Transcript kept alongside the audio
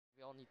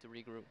all need to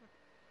regroup.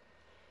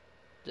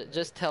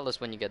 Just tell us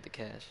when you get the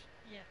cash.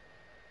 Yeah.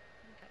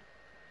 Okay.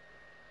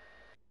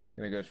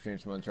 Gonna go stream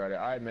some Uncharted.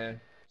 Alright,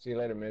 man. See you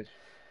later, Mitch.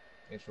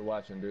 Thanks for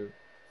watching, dude.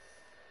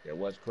 Yeah,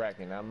 what's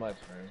cracking? Not much,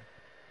 man.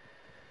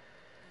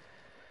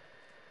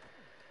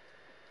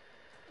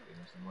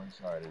 Getting some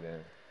Uncharted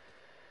in.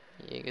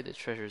 Yeah, get the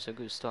treasure. It's a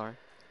good start.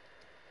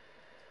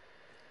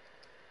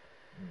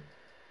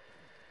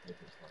 Get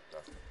this fucked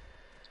up.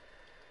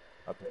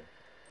 Up here.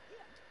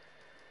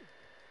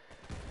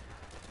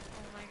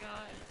 Oh my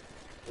god.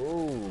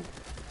 Ooh.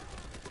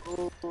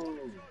 Ooh.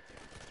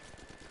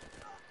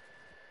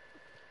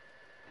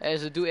 Hey,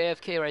 there's a dude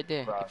AFK right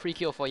there. Right. Free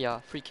kill for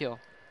y'all. Free kill.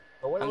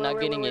 Oh, wait, I'm not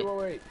getting it.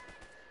 Wait.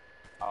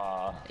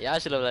 Yeah, I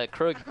should have let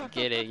Crook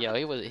get it. Yo,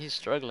 he's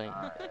struggling.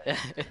 Right.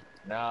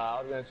 Nah,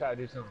 I was gonna try to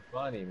do something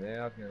funny, man.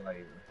 I was gonna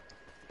like,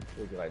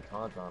 we could like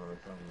taunt on him or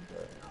something,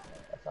 but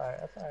that's alright.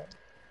 That's alright.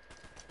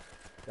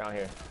 Down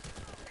here.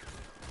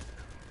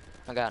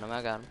 I got him.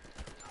 Alright,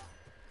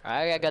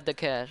 I got the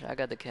cash.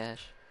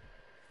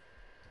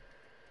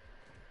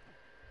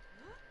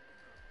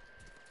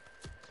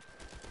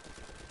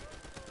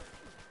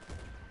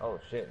 Oh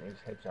shit, he's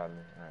headshotting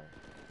me. Alright.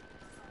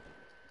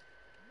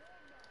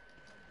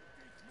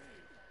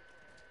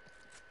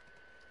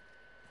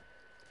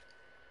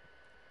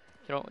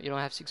 You don't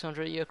have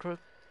 600 yet, Crook?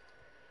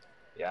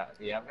 Yeah,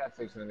 I've got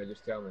 600,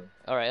 just tell me.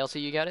 Alright,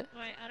 LC, you got it?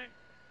 Wait, I don't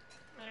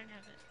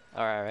have it.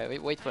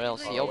 Alright, wait for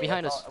LC. Oh, Oh,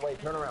 behind us. Wait,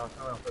 turn around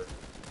first.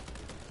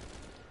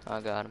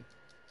 I got him.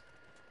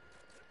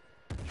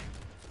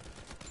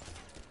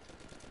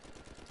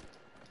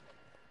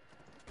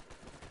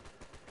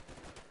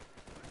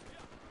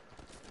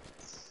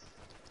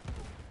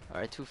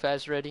 Alright, too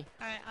fast, ready?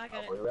 Alright, I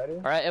got We it. ready?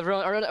 Alright,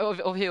 everyone,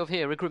 over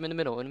here. Recruit in the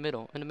middle.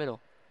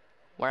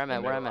 Where I'm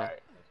at. Right.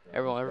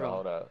 Everyone.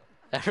 Hold up.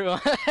 Everyone.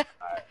 Alright.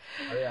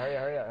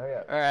 Hurry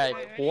up. Alright,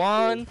 Ready?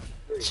 1,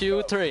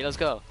 2, 3, let's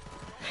go.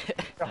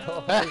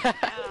 Oh,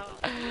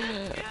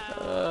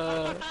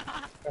 Oh,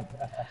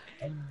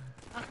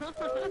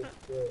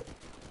 shit.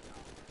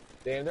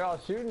 Damn, they're all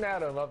shooting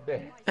at him up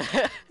there.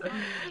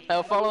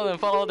 Oh,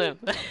 follow them.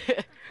 Here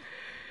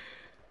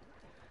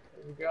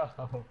we go.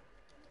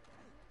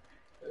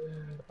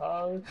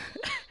 Oh,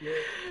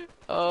 shit.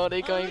 Oh,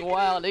 they going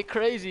wild. They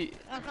crazy.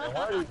 Man,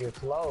 one of these is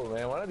slow,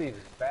 man. One of these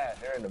is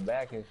fast. They're in the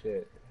back and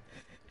shit.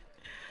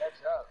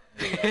 Catch up.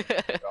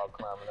 They're all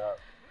climbing up.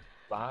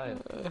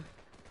 Behind.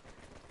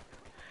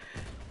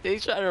 They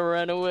trying to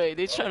run away.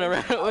 No,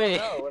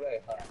 where they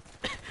at?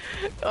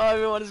 Oh,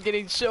 everyone is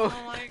getting choked.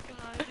 Oh my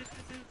god, this is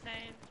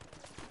insane.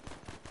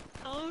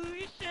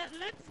 Holy shit,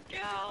 let's go!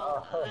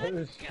 Oh,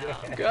 Let's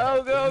shit.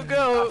 Go.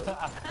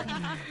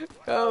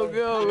 Oh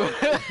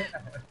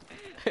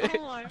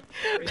my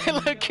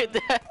Look at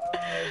that.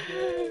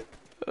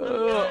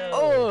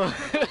 Oh,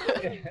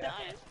 god.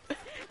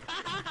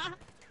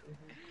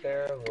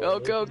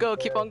 terrible. Go.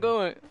 Keep on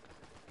going.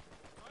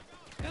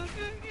 Go.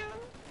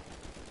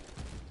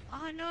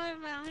 Oh no,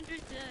 my 100's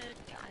dead.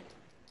 God.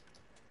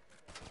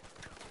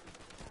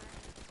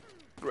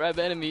 Grab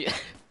enemy.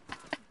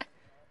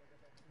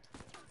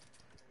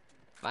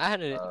 My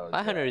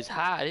hunter is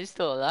hot. He's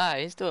still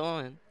alive. He's still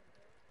on.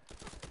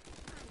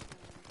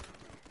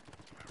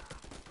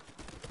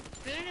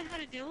 We don't know how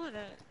to deal with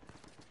it.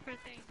 Poor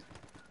thing.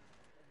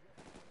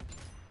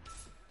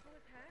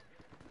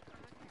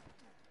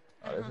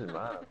 Oh, this is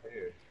mine up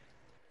here.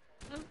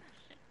 Oh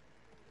shit.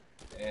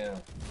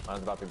 Damn.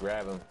 Mine's about to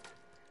grab him.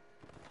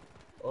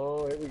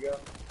 Oh, here we go.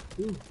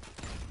 Ooh.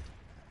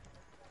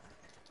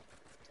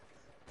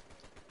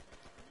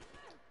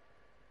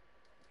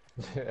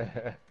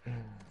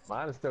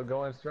 Mine is still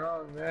going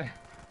strong, man.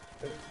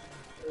 There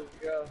we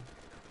go.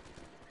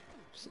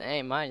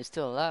 Same, mine is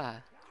still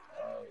alive.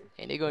 Oh,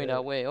 Ain't they going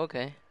that way?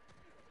 Okay.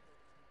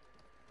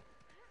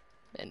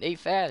 And they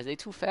fast. They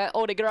too fast.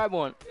 Oh, they grab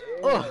one.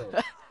 damn.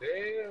 Oh.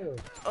 Damn.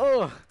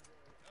 Oh.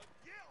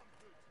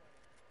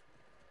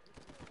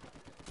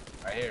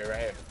 Right here. Got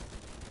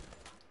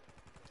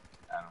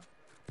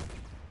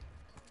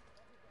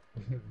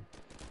him.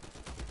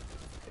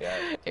 Yeah.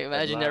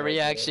 Imagine their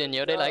reaction,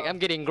 yo. They like, I'm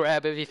getting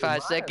grabbed every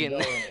 5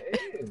 seconds.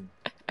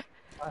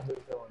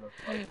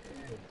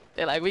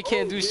 They're like, we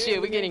can't do shit.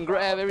 We're getting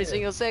grabbed every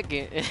single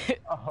second.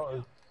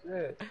 Oh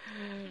shit.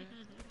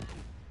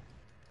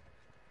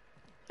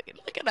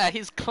 Look at that.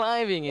 He's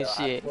climbing and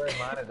shit. I swear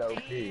mine is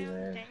OP,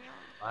 man.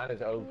 Mine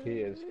is OP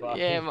as fuck.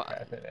 Yeah,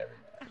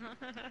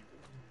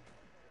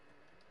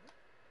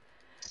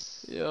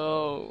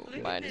 Yo,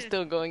 mine is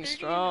still going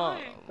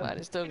strong. Mine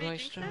is still going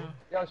strong.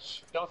 Yo,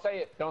 shh, don't say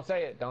it.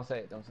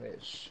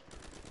 Shh.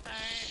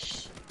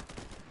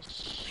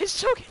 He's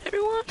choking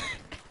everyone.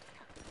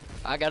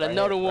 I got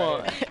another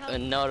one.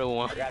 Another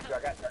one. I got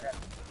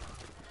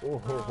you.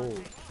 Ooh, ooh,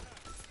 ooh.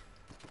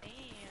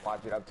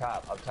 Watch it up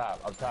top.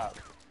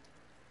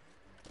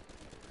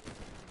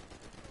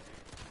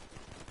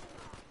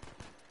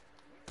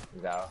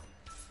 He's out.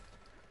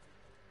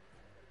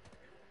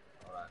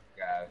 Alright,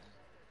 guys.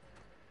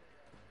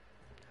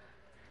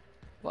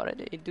 What are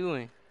they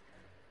doing?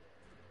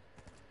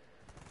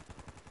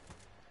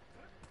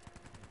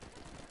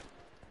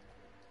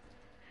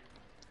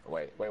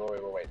 Wait.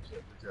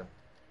 Chill.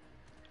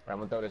 I'm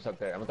gonna throw this up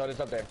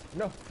there.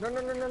 No.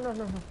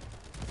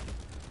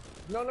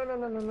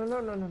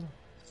 No.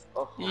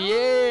 Oh.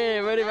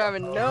 Yeah, what if I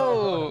even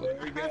know? There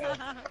we go.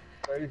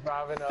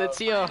 35 and up. Let's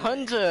see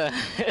 100.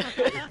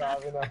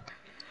 35 and up.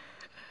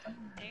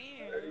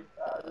 Damn.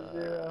 35 to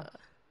 0.